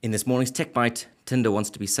In this morning's Tech Bite, Tinder wants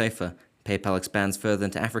to be safer, PayPal expands further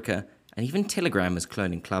into Africa, and even Telegram is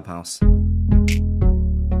cloning Clubhouse.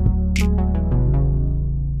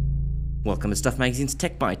 Welcome to Stuff Magazine's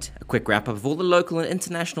Tech Bite, a quick wrap-up of all the local and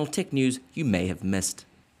international tech news you may have missed.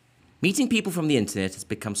 Meeting people from the internet has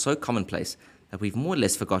become so commonplace that we've more or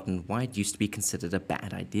less forgotten why it used to be considered a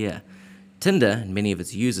bad idea. Tinder and many of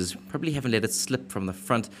its users probably haven't let it slip from the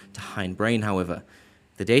front to hindbrain, however.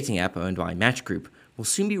 The dating app owned by Match Group will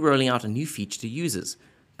soon be rolling out a new feature to users: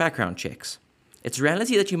 background checks. It's a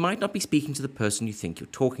reality that you might not be speaking to the person you think you're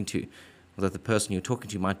talking to, or that the person you're talking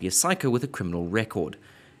to might be a psycho with a criminal record.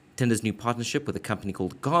 Tinder's new partnership with a company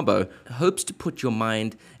called Garbo hopes to put your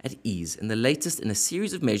mind at ease in the latest in a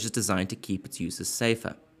series of measures designed to keep its users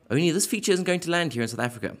safer. Only this feature isn't going to land here in South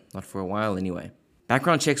Africa, not for a while anyway.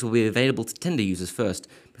 Background checks will be available to Tinder users first,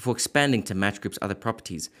 before expanding to Match Group's other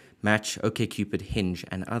properties: Match, OkCupid, Hinge,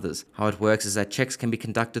 and others. How it works is that checks can be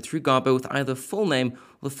conducted through Garbo with either a full name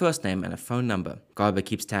or the first name and a phone number. Garbo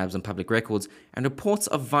keeps tabs on public records and reports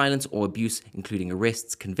of violence or abuse, including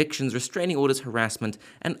arrests, convictions, restraining orders, harassment,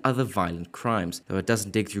 and other violent crimes, though it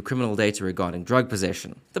doesn't dig through criminal data regarding drug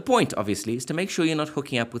possession. The point, obviously, is to make sure you're not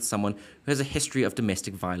hooking up with someone who has a history of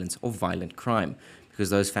domestic violence or violent crime, because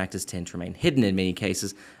those factors tend to remain hidden in many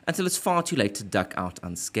cases until it's far too late to duck out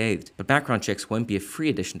unscathed. But background checks won't be a free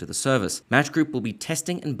addition to the service. Match Group will be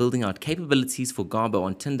testing and building out capabilities for Garbo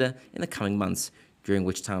on Tinder in the coming months, during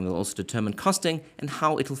which time they'll also determine costing and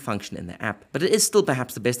how it'll function in the app. But it is still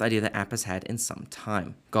perhaps the best idea the app has had in some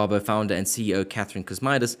time. Garbo founder and CEO Catherine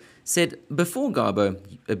Kosmaitis said before Garbo,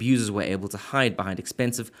 abusers were able to hide behind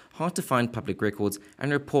expensive, hard-to-find public records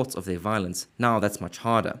and reports of their violence. Now that's much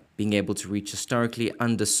harder. Being able to reach historically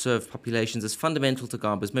underserved populations is fundamental to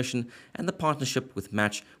Garbo's mission, and the partnership with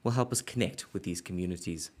Match will help us connect with these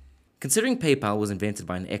communities. Considering PayPal was invented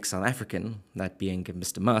by an ex-South African, that being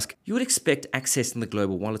Mr. Musk, you would expect accessing the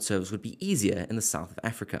global wallet service would be easier in the south of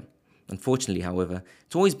Africa. Unfortunately, however,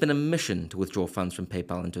 it's always been a mission to withdraw funds from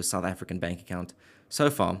PayPal into a South African bank account. So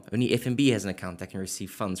far, only FNB has an account that can receive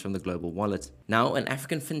funds from the global wallet. Now, an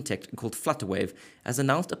African fintech called Flutterwave has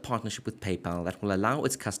announced a partnership with PayPal that will allow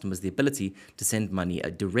its customers the ability to send money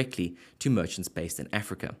directly to merchants based in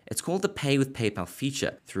Africa. It's called the Pay with PayPal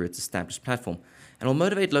feature through its established platform, and will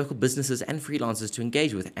motivate local businesses and freelancers to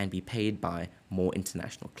engage with and be paid by more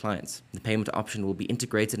international clients. The payment option will be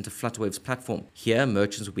integrated into Flutterwave's platform. Here,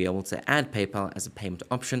 merchants will be able to add PayPal as a payment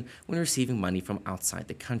option when receiving money from outside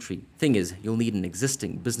the country. Thing is, you'll need an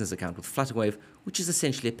existing business account with Flutterwave, which is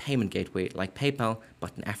essentially a payment gateway like PayPal,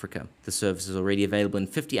 but in Africa. The service is already available in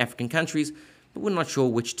 50 African countries, but we're not sure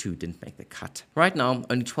which two didn't make the cut. Right now,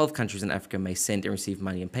 only 12 countries in Africa may send and receive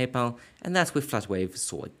money in PayPal, and that's where Flutterwave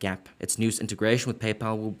saw a gap. Its new integration with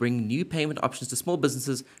PayPal will bring new payment options to small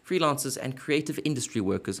businesses, freelancers, and creative industry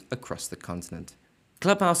workers across the continent.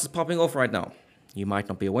 Clubhouse is popping off right now. You might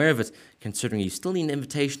not be aware of it, considering you still need an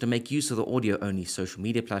invitation to make use of the audio-only social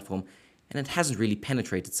media platform, and it hasn't really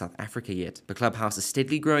penetrated South Africa yet. But Clubhouse is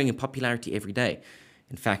steadily growing in popularity every day.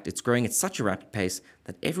 In fact, it's growing at such a rapid pace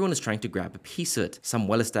that everyone is trying to grab a piece of it. Some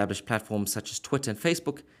well-established platforms such as Twitter and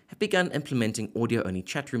Facebook have begun implementing audio-only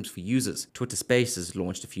chat rooms for users. Twitter Spaces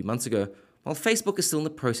launched a few months ago, while Facebook is still in the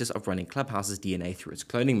process of running Clubhouse's DNA through its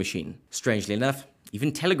cloning machine. Strangely enough,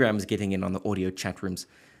 even Telegram is getting in on the audio chat rooms.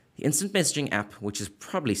 The instant messaging app, which is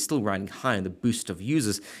probably still riding high on the boost of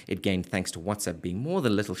users it gained thanks to WhatsApp being more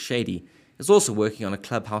than a little shady, is also working on a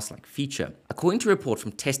Clubhouse-like feature. According to a report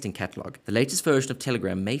from Testing Catalog, the latest version of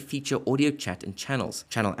Telegram may feature audio chat in channels.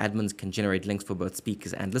 Channel admins can generate links for both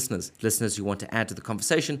speakers and listeners. Listeners who want to add to the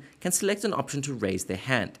conversation can select an option to raise their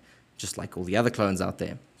hand, just like all the other clones out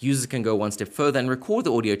there. Users can go one step further and record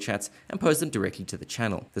the audio chats and post them directly to the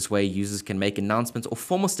channel. This way, users can make announcements or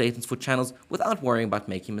formal statements for channels without worrying about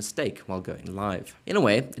making a mistake while going live. In a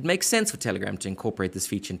way, it makes sense for Telegram to incorporate this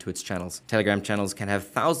feature into its channels. Telegram channels can have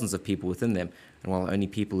thousands of people within them, and while only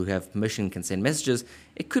people who have permission can send messages,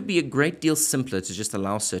 it could be a great deal simpler to just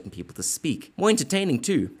allow certain people to speak. More entertaining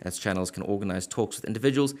too, as channels can organize talks with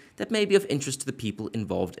individuals that may be of interest to the people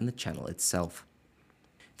involved in the channel itself.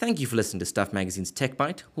 Thank you for listening to Stuff Magazine's Tech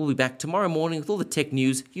Bite. We'll be back tomorrow morning with all the tech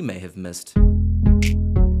news you may have missed.